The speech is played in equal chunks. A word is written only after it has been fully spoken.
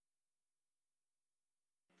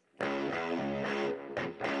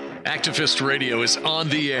Activist Radio is on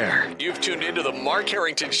the air. You've tuned into the Mark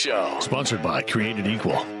Harrington Show. Sponsored by Created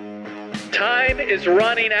Equal. Time is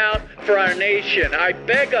running out for our nation. I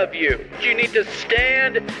beg of you, you need to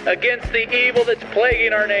stand against the evil that's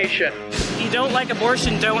plaguing our nation. If you don't like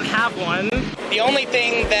abortion, don't have one. The only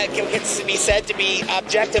thing that can be said to be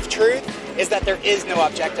objective truth is that there is no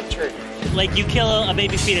objective truth. Like, you kill a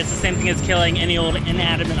baby fetus, the same thing as killing any old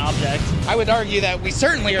inanimate object. I would argue that we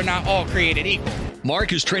certainly are not all created equal.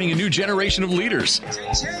 Mark is training a new generation of leaders. To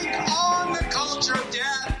take on the culture of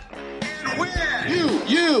death and win.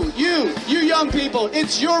 You young people,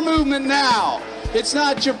 it's your movement now. It's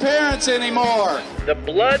not your parents anymore. The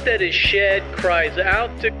blood that is shed cries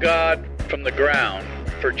out to God from the ground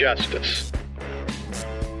for justice.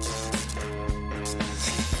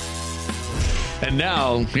 And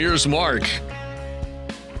now, here's Mark.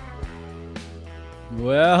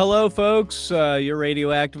 Well, hello, folks. Your radio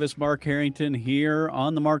activist, Mark Harrington, here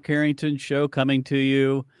on the Mark Harrington Show, coming to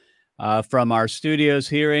you from our studios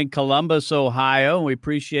here in Columbus, Ohio. We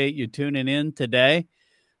appreciate you tuning in today.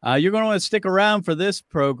 You're going to want to stick around for this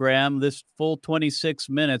program, this full 26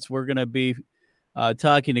 minutes. We're going to be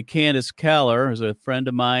talking to Candice Keller, who's a friend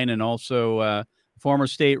of mine and also former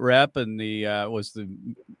state rep, and was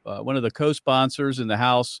one of the co-sponsors in the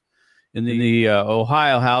House, in the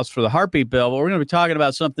Ohio House for the heartbeat bill. But we're going to be talking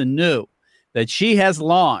about something new that she has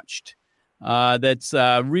launched that's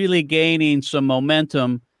really gaining some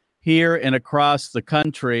momentum here and across the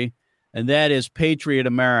country, and that is Patriot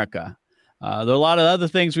America. There are a lot of other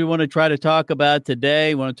things we want to try to talk about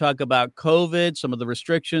today. We want to talk about COVID, some of the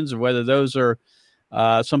restrictions, and whether those are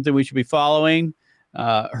something we should be following.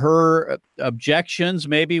 Her objections,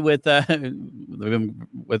 maybe with our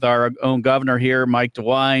own governor here, Mike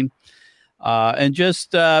DeWine. And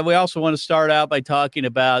just we also want to start out by talking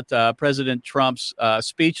about President Trump's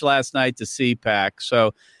speech last night to CPAC.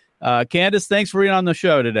 So, Candice, thanks for being on the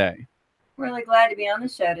show today. Really glad to be on the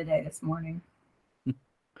show today this morning.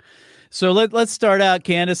 So let's start out,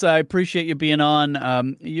 Candice. I appreciate you being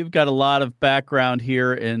on. You've got a lot of background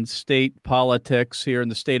here in state politics here in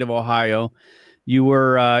the state of Ohio. You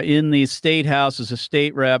were in the state house as a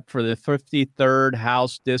state rep for the 53rd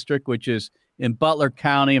House District, which is in Butler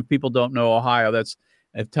County. If people don't know Ohio,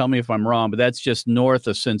 tell me if I'm wrong, but that's just north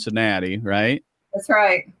of Cincinnati, right? That's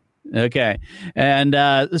right. Okay. And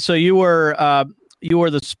so you were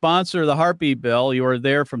the sponsor of the heartbeat bill. You were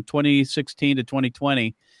there from 2016 to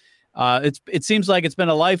 2020. It seems like it's been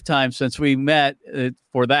a lifetime since we met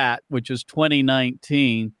for that, which is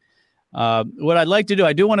 2019. What I'd like to do,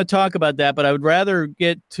 I do want to talk about that, but I would rather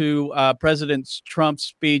get to President Trump's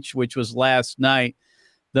speech, which was last night.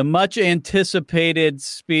 The much anticipated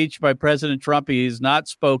speech by President Trump. He's not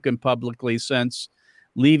spoken publicly since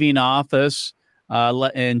leaving office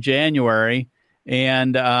in January.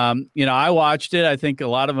 And, I watched it. I think a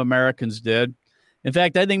lot of Americans did. In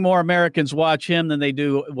fact, I think more Americans watch him than they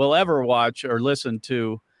will ever watch or listen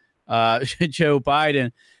to Joe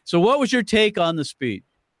Biden. So what was your take on the speech?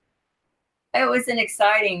 It was an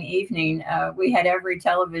exciting evening. We had every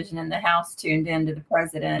television in the house tuned in to the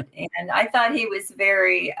president. And I thought he was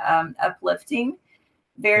very uplifting,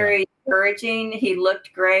 very encouraging. He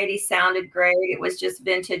looked great. He sounded great. It was just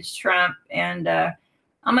vintage Trump. And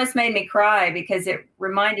almost made me cry because it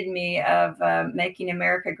reminded me of making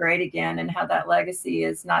America great again and how that legacy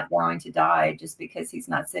is not going to die just because he's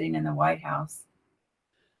not sitting in the White House.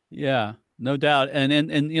 Yeah, no doubt. And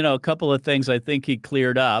a couple of things I think he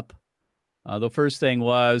cleared up. The first thing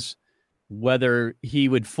was whether he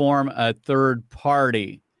would form a third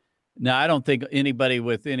party. Now, I don't think anybody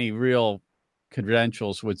with any real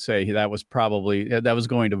credentials would say that was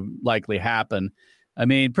going to likely happen. I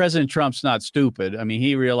mean, President Trump's not stupid. I mean,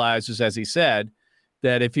 he realizes, as he said,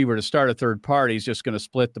 that if he were to start a third party, he's just going to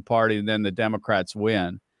split the party and then the Democrats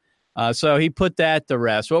win. So he put that to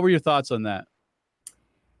rest. What were your thoughts on that?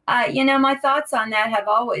 My thoughts on that have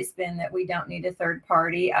always been that we don't need a third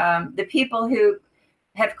party. The people who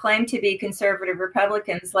have claimed to be conservative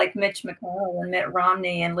Republicans like Mitch McConnell and Mitt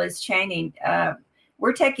Romney and Liz Cheney,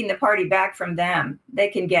 we're taking the party back from them. They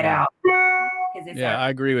can get out. I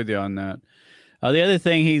agree with you on that. The other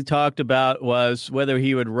thing he talked about was whether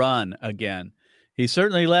he would run again. He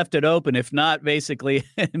certainly left it open, if not basically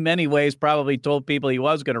in many ways probably told people he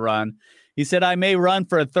was going to run. He said, I may run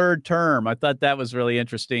for a third term. I thought that was really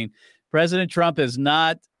interesting. President Trump has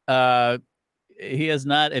not admitted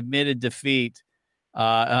defeat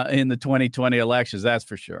in the 2020 elections. That's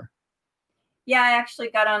for sure. Yeah, I actually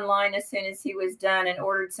got online as soon as he was done and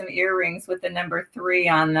ordered some earrings with the number 3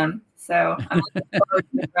 on them. So I'm looking forward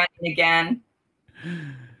to running again.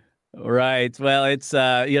 Right. Well, it's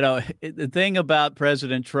the thing about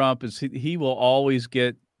President Trump is he will always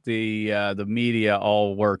get the media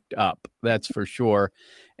all worked up. That's for sure,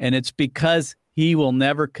 and it's because he will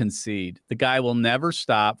never concede. The guy will never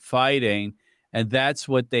stop fighting, and that's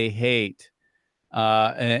what they hate.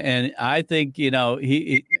 And I think he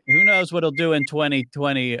who knows what he'll do in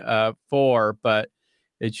 2024, but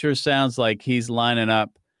it sure sounds like he's lining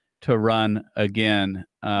up to run again.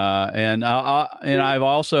 And I've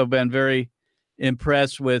also been very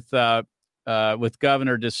impressed with Governor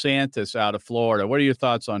DeSantis out of Florida. What are your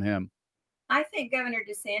thoughts on him? I think Governor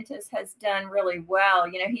DeSantis has done really well.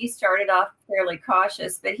 He started off fairly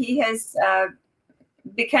cautious, but he has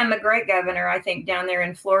become a great governor, I think, down there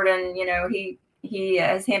in Florida. And, he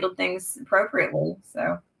has handled things appropriately.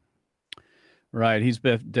 So. Right. He's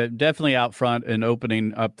definitely out front and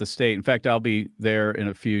opening up the state. In fact, I'll be there in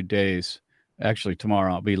a few days. Actually,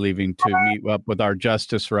 tomorrow I'll be leaving to meet up with our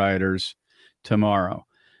justice riders tomorrow.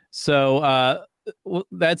 So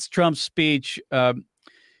that's Trump's speech.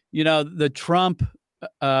 The Trump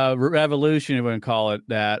revolution, if we can call it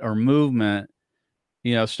that, or movement,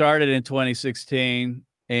 started in 2016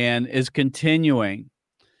 and is continuing.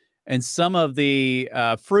 And some of the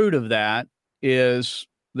fruit of that is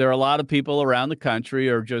there are a lot of people around the country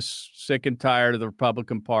who are just sick and tired of the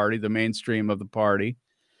Republican Party, the mainstream of the party,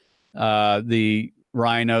 the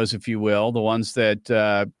rhinos, if you will, the ones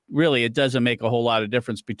that really it doesn't make a whole lot of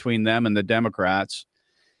difference between them and the Democrats.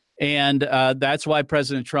 And that's why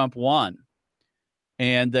President Trump won.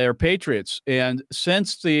 And they're patriots. And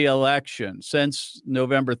since the election, since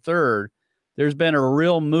November 3rd, there's been a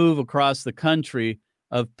real move across the country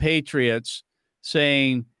of patriots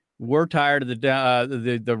saying, we're tired of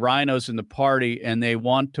the rhinos in the party, and they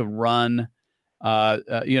want to run,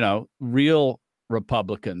 real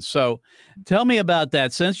Republicans. So tell me about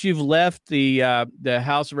that. Since you've left the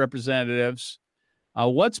House of Representatives,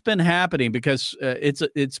 what's been happening? Because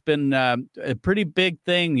it's been a pretty big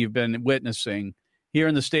thing you've been witnessing here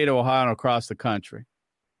in the state of Ohio and across the country.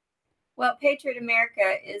 Well, Patriot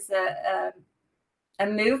America is a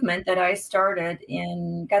movement that I started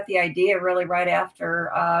and got the idea really right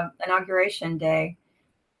after Inauguration Day.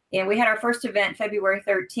 And we had our first event February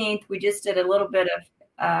 13th. We just did a little bit of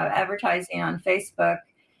advertising on Facebook.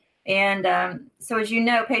 And so as you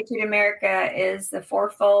know, Patriot America is the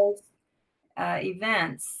fourfold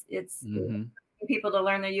events. It's people to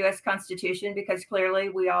learn the U.S. Constitution, because clearly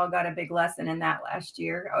we all got a big lesson in that last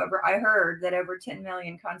year. However, I heard that over 10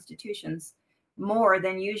 million constitutions more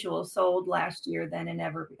than usual sold last year than in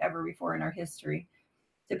ever before in our history.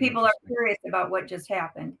 So people are curious about what just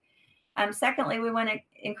happened. Secondly, we want to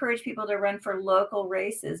encourage people to run for local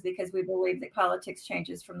races, because we believe that politics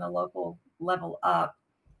changes from the local level up.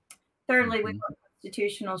 Thirdly, we want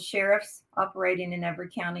constitutional sheriffs operating in every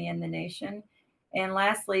county in the nation. And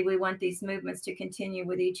lastly, we want these movements to continue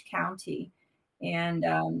with each county. And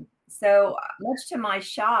so much to my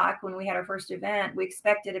shock, when we had our first event, we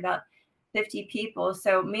expected about 50 people.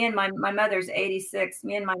 So me and my mother's 86.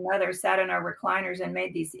 Me and my mother sat in our recliners and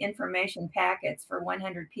made these information packets for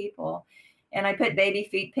 100 people. And I put baby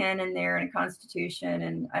feet pen in there and a constitution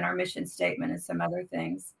and our mission statement and some other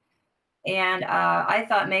things. And I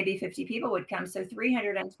thought maybe 50 people would come. So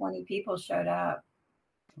 320 people showed up.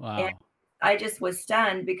 Wow. And I just was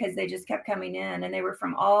stunned, because they just kept coming in, and they were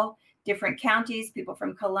from all different counties, people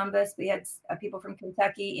from Columbus. We had people from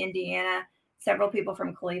Kentucky, Indiana, several people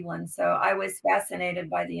from Cleveland. So I was fascinated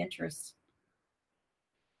by the interest.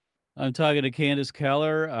 I'm talking to Candice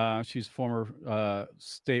Keller. She's former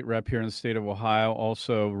state rep here in the state of Ohio,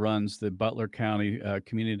 also runs the Butler County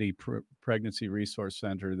Community Pregnancy Resource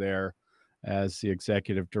Center there as the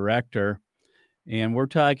executive director. And we're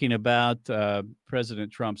talking about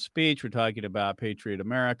President Trump's speech. We're talking about Patriot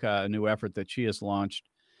America, a new effort that she has launched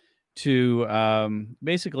to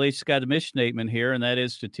basically, she's got a mission statement here, and that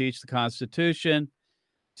is to teach the Constitution,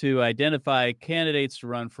 to identify candidates to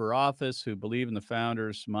run for office who believe in the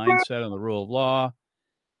founders' mindset and the rule of law,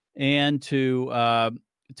 and to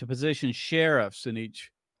position sheriffs in each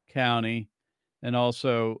county, and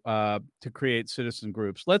also to create citizen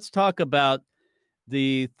groups. Let's talk about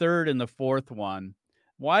the third and the fourth one.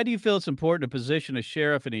 Why do you feel it's important to position a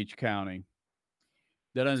sheriff in each county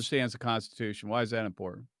that understands the Constitution? Why is that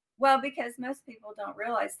important? Well, because most people don't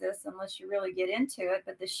realize this unless you really get into it,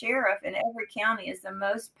 but the sheriff in every county is the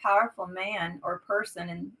most powerful man or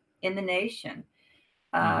person in the nation.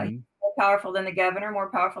 He's more powerful than the governor,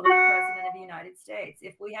 more powerful than the president of the United States.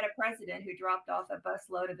 If we had a president who dropped off a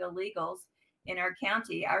busload of illegals in our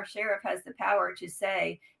county, our sheriff has the power to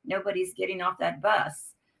say, nobody's getting off that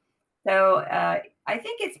bus. So I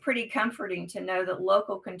think it's pretty comforting to know that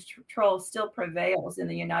local control still prevails in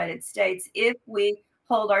the United States if we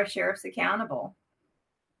hold our sheriffs accountable.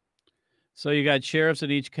 So you got sheriffs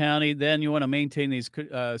in each county. Then you want to maintain these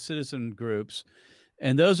citizen groups,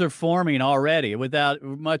 and those are forming already without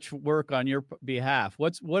much work on your behalf.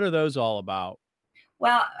 What are those all about?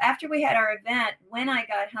 Well, after we had our event, when I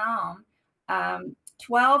got home,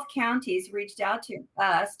 12 counties reached out to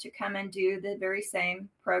us to come and do the very same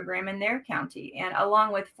program in their county, and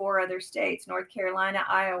along with 4 other states, North Carolina,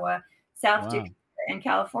 Iowa, South Dakota, and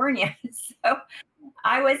California. So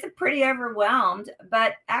I was pretty overwhelmed,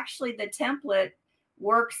 but actually the template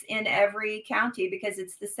works in every county because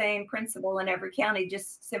it's the same principle in every county,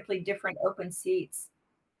 just simply different open seats.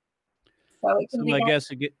 So it can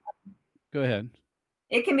go ahead.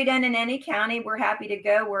 It can be done in any county. We're happy to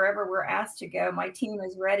go wherever we're asked to go. My team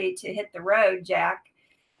is ready to hit the road, Jack.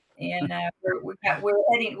 And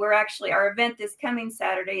we're actually, our event this coming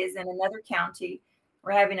Saturday is in another county.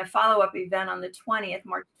 We're having a follow-up event on the 20th,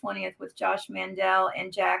 March 20th, with Josh Mandel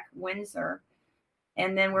and Jack Windsor.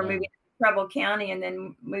 And then we're moving to Preble County and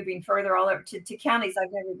then moving further all over to counties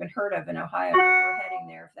I've never even heard of in Ohio. But we're heading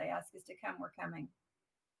there. If they ask us to come, we're coming.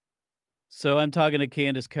 So I'm talking to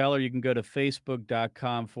Candice Keller. You can go to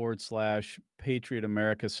facebook.com/Patriot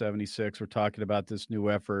America 76. We're talking about this new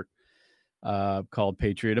effort called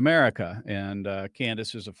Patriot America. And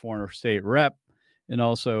Candice is a former state rep and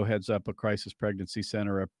also heads up a crisis pregnancy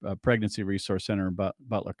center, a pregnancy resource center in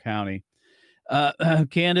Butler County.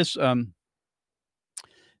 Candice,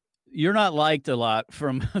 you're not liked a lot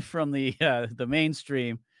from the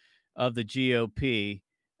mainstream of the GOP.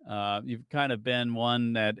 You've kind of been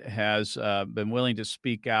one that has been willing to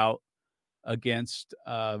speak out against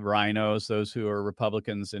rhinos, those who are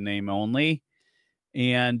Republicans in name only.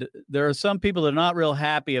 And there are some people that are not real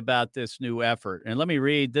happy about this new effort. And let me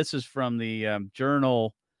read. This is from the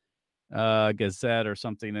Journal Gazette or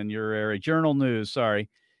something in your area. Journal News, sorry,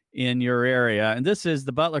 in your area. And this is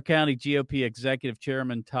the Butler County GOP Executive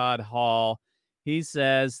Chairman Todd Hall. He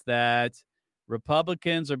says that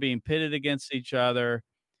Republicans are being pitted against each other,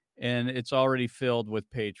 and it's already filled with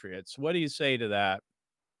patriots. What do you say to that?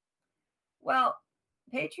 Well,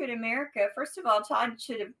 Patriot America, first of all, Todd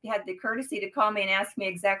should have had the courtesy to call me and ask me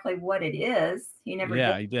exactly what it is. He never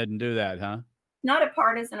did. He didn't do that, huh? Not a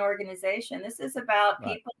partisan organization. This is about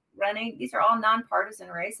people running. These are all nonpartisan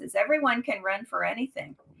races. Everyone can run for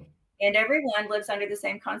anything, and everyone lives under the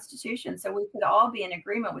same Constitution. So we could all be in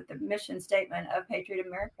agreement with the mission statement of Patriot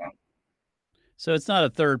America. So it's not a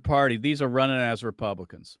third party. These are running as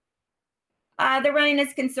Republicans. They're running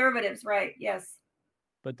as conservatives, right? Yes.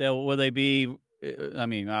 But will they be? I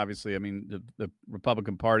mean, obviously, the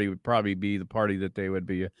Republican Party would probably be the party that they would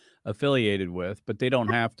be affiliated with, but they don't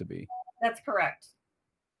have to be. That's correct.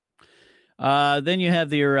 Then you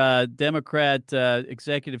have your Democrat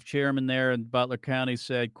executive chairman there in Butler County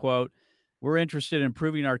said, quote, "We're interested in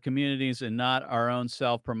improving our communities and not our own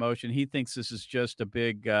self-promotion." He thinks this is just a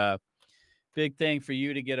big thing for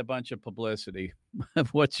you to get a bunch of publicity.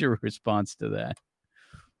 What's your response to that?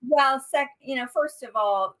 Well, first of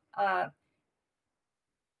all,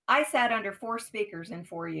 I sat under 4 speakers in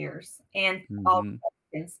 4 years, and all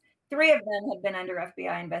Republicans. 3 of them had been under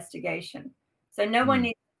FBI investigation. So no one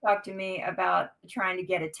needs to talk to me about trying to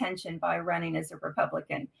get attention by running as a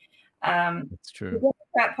Republican. That's true. The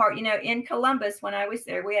Democrat part, in Columbus, when I was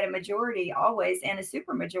there, we had a majority always and a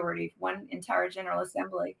supermajority, one entire General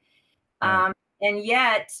Assembly. And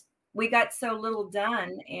yet we got so little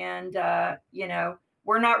done, and,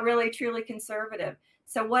 we're not really truly conservative.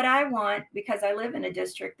 So what I want, because I live in a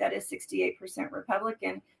district that is 68%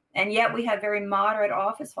 Republican, and yet we have very moderate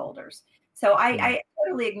office holders. So I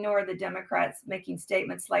totally ignore the Democrats making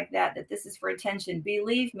statements like that this is for attention.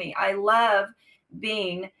 Believe me, I love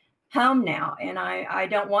being home now, and I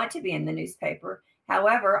don't want to be in the newspaper.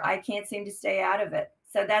 However, I can't seem to stay out of it.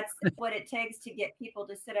 So that's what it takes to get people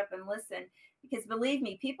to sit up and listen. Because believe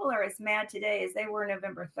me, people are as mad today as they were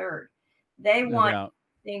November 3rd. They want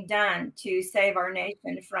something done to save our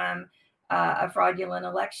nation from a fraudulent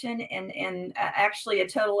election and actually a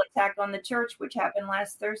total attack on the church, which happened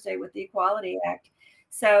last Thursday with the Equality Act.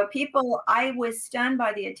 So I was stunned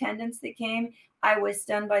by the attendance that came. I was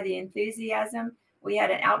stunned by the enthusiasm. We had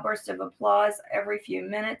an outburst of applause every few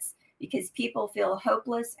minutes because people feel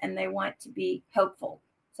hopeless and they want to be hopeful.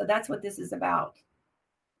 So that's what this is about.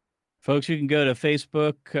 Folks, you can go to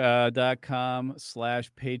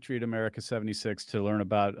facebook.com/Patriot America 76 to learn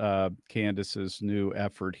about Candice's new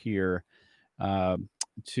effort here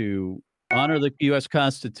to honor the U.S.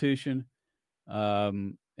 Constitution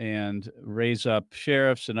and raise up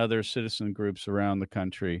sheriffs and other citizen groups around the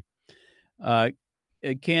country.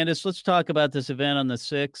 Candice, let's talk about this event on the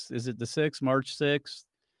 6th. Is it the 6th, March 6th?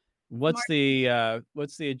 What's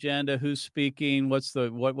the agenda? Who's speaking? What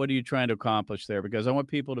are you trying to accomplish there? Because I want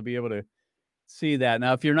people to be able to see that.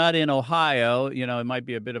 Now, if you're not in Ohio, it might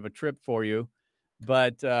be a bit of a trip for you,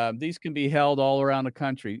 but these can be held all around the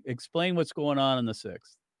country. Explain what's going on the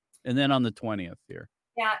 6th, and then on the 20th here.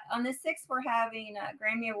 Yeah, on the 6th, we're having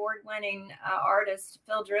Grammy Award-winning artist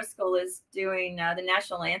Phil Driscoll is doing the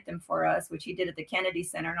national anthem for us, which he did at the Kennedy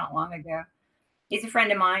Center not long ago. He's a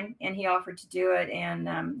friend of mine, and he offered to do it, and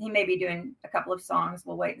he may be doing a couple of songs.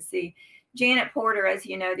 We'll wait and see. Janet Porter, as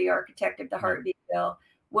you know, the architect of the Heartbeat Bill,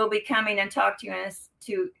 will be coming and talk to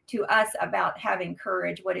us about having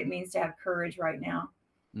courage, what it means to have courage right now.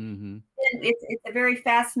 Mm-hmm. It's a very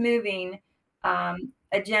fast-moving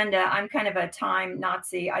agenda. I'm kind of a time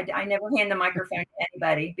Nazi. I never hand the microphone to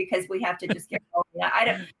anybody because we have to just get rolling.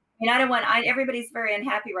 I don't want. Everybody's very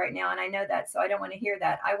unhappy right now, and I know that, so I don't want to hear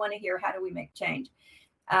that. I want to hear, how do we make change?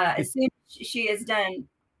 As soon as she is done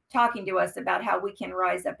talking to us about how we can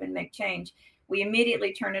rise up and make change, we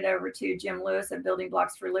immediately turn it over to Jim Lewis of Building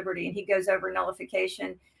Blocks for Liberty, and he goes over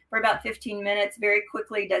nullification for about 15 minutes, very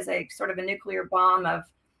quickly does a sort of a nuclear bomb of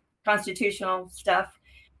constitutional stuff.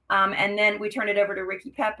 And then we turn it over to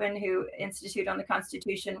Ricky Pepin, who Institute on the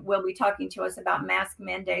Constitution will be talking to us about mask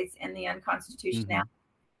mandates and the unconstitutionality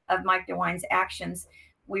of Mike DeWine's actions.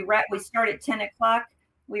 We start at 10 o'clock.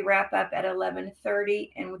 We wrap up at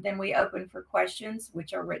 11:30, and then we open for questions,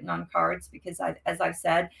 which are written on cards because, as I've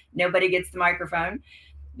said, nobody gets the microphone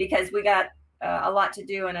because we got a lot to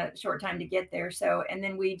do in a short time to get there. So, and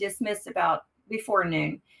then we dismiss about before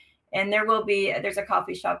noon. And there's a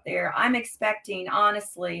coffee shop there. I'm expecting,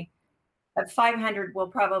 honestly, 500 will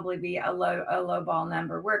probably be a low ball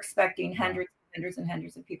number. We're expecting hundreds and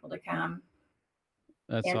hundreds of people to come.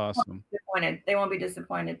 That's awesome. They won't be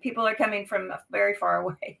disappointed. People are coming from very far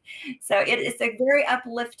away. So it's a very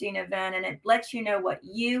uplifting event, and it lets you know what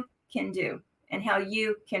you can do and how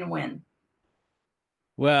you can win.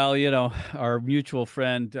 Well, our mutual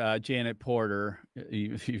friend, Janet Porter,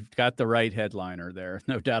 you've got the right headliner there.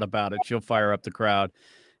 No doubt about it. She'll fire up the crowd.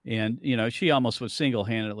 And, she almost was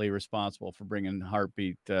single-handedly responsible for bringing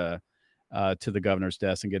Heartbeat to the governor's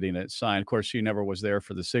desk and getting it signed. Of course, she never was there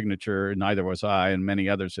for the signature, and neither was I, and many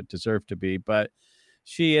others that deserve to be. But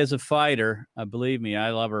she is a fighter. Believe me,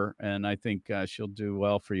 I love her, and I think she'll do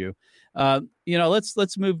well for you.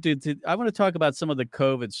 Let's move to I want to talk about some of the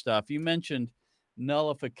COVID stuff. You mentioned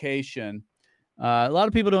nullification. A lot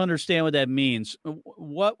of people don't understand what that means.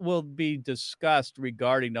 What will be discussed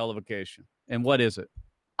regarding nullification, and what is it?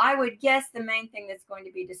 I would guess the main thing that's going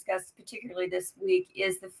to be discussed, particularly this week,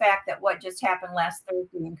 is the fact that what just happened last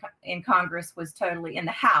Thursday in Congress was totally, in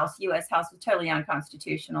the House, U.S. House, was totally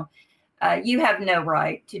unconstitutional. You have no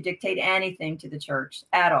right to dictate anything to the church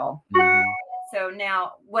at all. Mm-hmm. So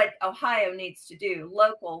now what Ohio needs to do,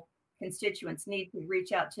 local constituents need to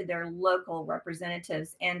reach out to their local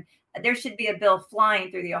representatives. And there should be a bill flying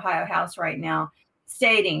through the Ohio House right now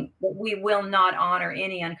stating that we will not honor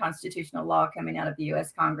any unconstitutional law coming out of the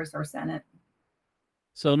U.S. Congress or Senate.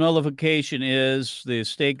 So nullification is the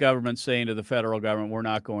state government saying to the federal government, we're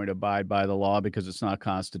not going to abide by the law because it's not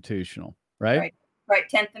constitutional, right? Right.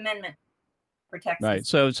 10th Amendment protects. Right.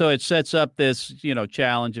 So it sets up this,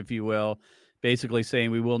 challenge, if you will, basically saying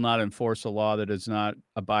we will not enforce a law that does not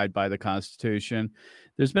abide by the Constitution.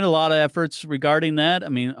 There's been a lot of efforts regarding that. I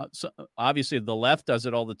mean, obviously the left does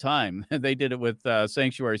it all the time. They did it with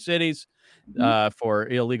sanctuary cities for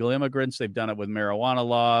illegal immigrants. They've done it with marijuana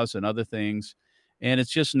laws and other things. And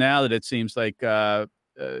it's just now that it seems like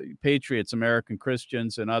patriots, American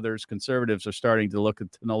Christians, and others, conservatives, are starting to look at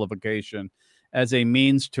nullification as a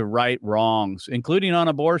means to right wrongs, including on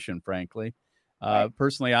abortion, frankly.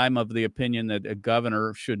 Personally, I'm of the opinion that a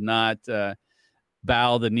governor should not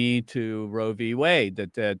bow the knee to Roe v. Wade,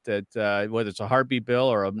 that whether it's a heartbeat bill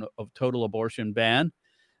or a total abortion ban,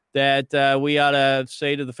 that we ought to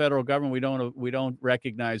say to the federal government, we don't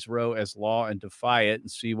recognize Roe as law and defy it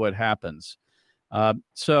and see what happens.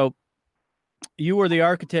 So you were the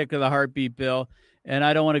architect of the heartbeat bill, and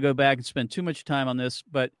I don't want to go back and spend too much time on this,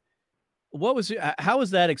 but how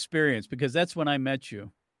was that experience? Because that's when I met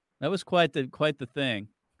you. That was quite the thing.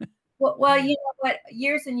 Well, you know what?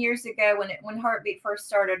 Years and years ago, when Heartbeat first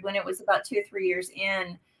started, when it was about 2 or 3 years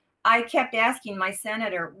in, I kept asking my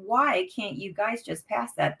senator, "Why can't you guys just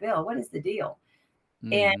pass that bill? What is the deal?"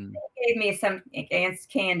 And he gave me some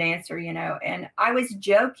canned answer, And I was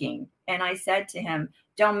joking, and I said to him,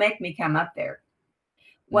 "Don't make me come up there."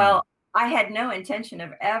 Well, I had no intention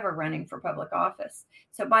of ever running for public office.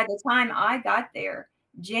 So by the time I got there,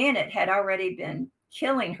 Janet had already been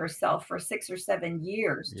killing herself for 6 or 7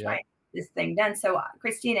 years trying to get this thing done. So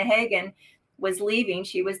Christina Hagan was leaving.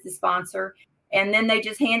 She was the sponsor. And then they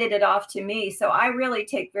just handed it off to me. So I really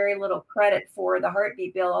take very little credit for the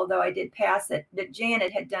heartbeat bill, although I did pass it. That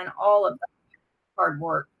Janet had done all of the hard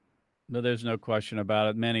work. No, there's no question about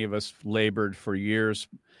it. Many of us labored for years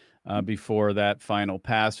before that final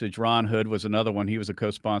passage. Ron Hood was another one. He was a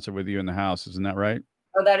co-sponsor with you in the House. Isn't that right?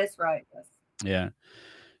 Oh, that is right. Yes. Yeah.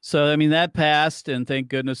 So, I mean, that passed, and thank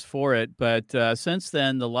goodness for it. But since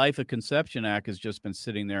then, the Life of Conception Act has just been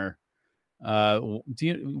sitting there.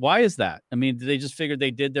 Why is that? I mean, they just figured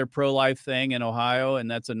they did their pro-life thing in Ohio, and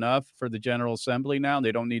that's enough for the General Assembly now?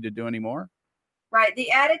 They don't need to do any more? Right.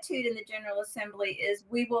 The attitude in the General Assembly is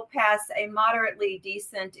we will pass a moderately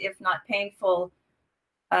decent, if not painful,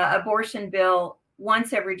 abortion bill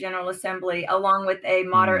once every General Assembly, along with a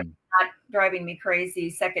moderate, not driving me crazy,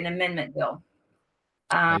 Second Amendment bill.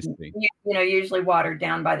 Usually watered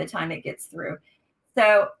down by the time it gets through.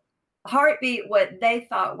 So heartbeat, what they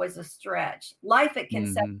thought was a stretch. Life at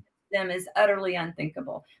conception to them is utterly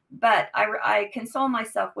unthinkable. But I console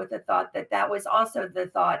myself with the thought that was also the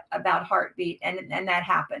thought about heartbeat, and that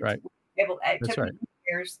happened. Right. It took me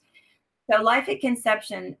years. So life at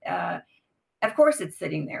conception, of course, it's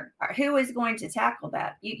sitting there. Who is going to tackle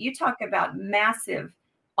that? You talk about massive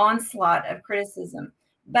onslaught of criticism,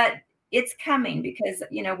 but it's coming because,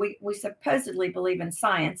 we supposedly believe in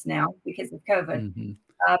science now because of COVID,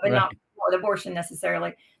 but not for abortion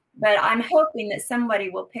necessarily. But I'm hoping that somebody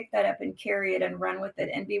will pick that up and carry it and run with it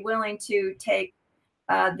and be willing to take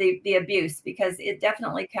the abuse, because it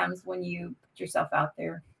definitely comes when you put yourself out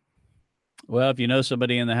there. Well, if you know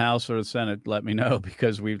somebody in the House or the Senate, let me know,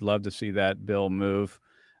 because we'd love to see that bill move.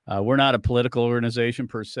 We're not a political organization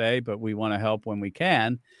per se, but we want to help when we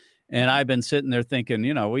can. And I've been sitting there thinking,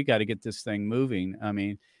 we got to get this thing moving. I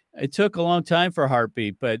mean, it took a long time for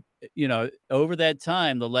heartbeat, but, over that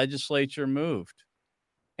time, the legislature moved.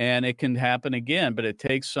 And it can happen again, but it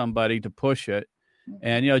takes somebody to push it.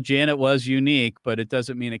 And, Janet was unique, but it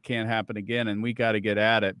doesn't mean it can't happen again. And we got to get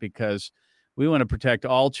at it, because we want to protect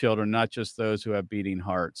all children, not just those who have beating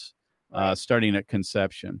hearts, starting at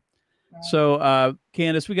conception. Right. So,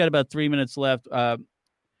 Candice, we got about 3 minutes left.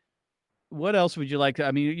 What else would you like to?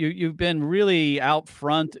 I mean, you've been really out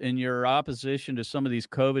front in your opposition to some of these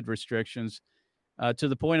COVID restrictions, to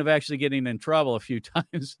the point of actually getting in trouble a few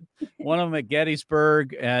times. One of them at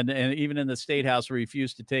Gettysburg, and even in the State House, where he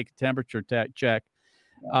refused to take a temperature check.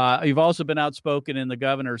 You've also been outspoken in the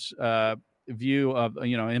governor's view of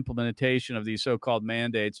implementation of these so-called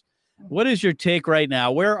mandates. What is your take right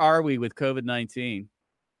now? Where are we with COVID-19?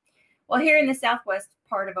 Well, here in the southwest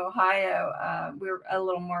part of Ohio, we're a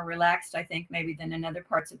little more relaxed, I think, maybe than in other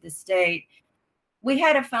parts of the state. We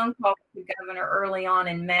had a phone call with the governor early on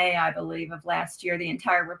in May, I believe, of last year, the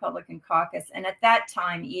entire Republican caucus. And at that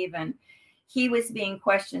time, even, he was being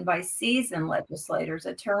questioned by seasoned legislators,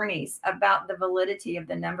 attorneys, about the validity of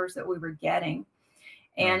the numbers that we were getting.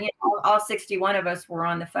 And all 61 of us were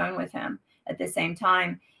on the phone with him at the same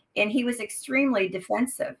time. And he was extremely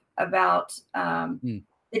defensive about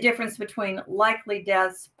the difference between likely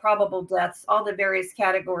deaths, probable deaths, all the various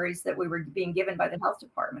categories that we were being given by the health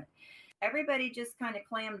department. Everybody just kind of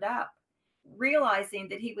clammed up, realizing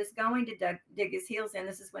that he was going to dig his heels in.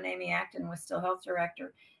 This is when Amy Acton was still health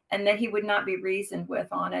director, and that he would not be reasoned with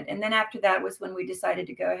on it. And then after that was when we decided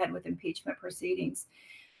to go ahead with impeachment proceedings,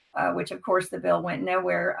 which of course the bill went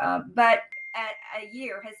nowhere. But a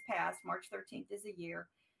year has passed. March 13th is a year.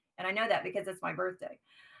 And I know that because it's my birthday.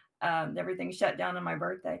 Everything shut down on my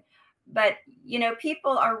birthday. But,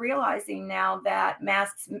 people are realizing now that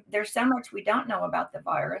masks, there's so much we don't know about the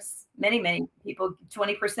virus. Many people,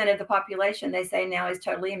 20% of the population, they say now is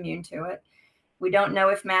totally immune to it. We don't know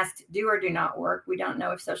if masks do or do not work. We don't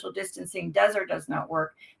know if social distancing does or does not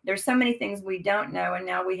work. There's so many things we don't know. And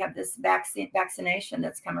now we have this vaccination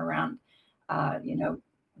that's come around, that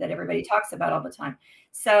everybody talks about all the time.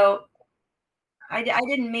 So I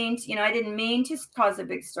didn't mean to cause a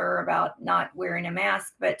big stir about not wearing a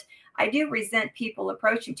mask, but I do resent people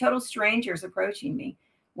total strangers approaching me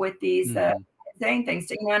with these saying things.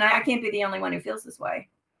 And I can't be the only one who feels this way.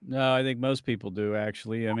 No, I think most people do,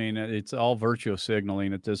 actually. I mean, it's all virtue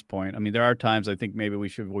signaling at this point. I mean, there are times I think maybe we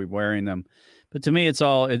should be wearing them, but to me, it's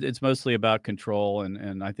mostly about control,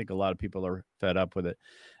 and I think a lot of people are fed up with it.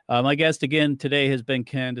 My guest again today has been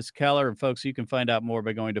Candice Keller. And folks, you can find out more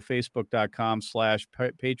by going to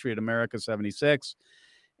facebook.com/Patriot America 76.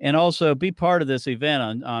 And also be part of this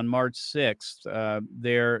event on March 6th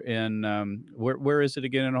there in, where is it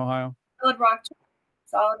again in Ohio? Solid Rock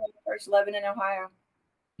Church, Lebanon, Ohio.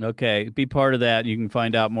 Okay, be part of that. You can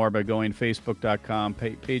find out more by going facebook.com,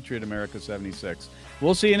 Patriot America 76.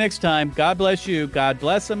 We'll see you next time. God bless you. God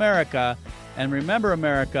bless America. And remember,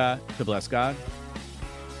 America, to bless God.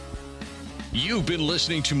 You've been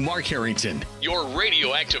listening to Mark Harrington, your radio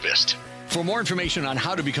activist. For more information on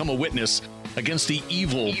how to become a witness against the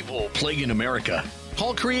evil plague in America,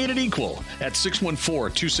 call Created Equal at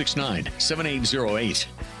 614-269-7808.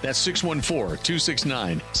 That's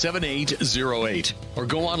 614-269-7808. Or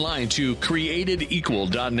go online to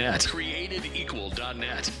createdequal.net.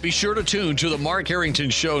 Createdequal.net. Be sure to tune to the Mark Harrington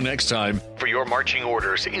Show next time for your marching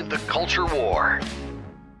orders in the culture war.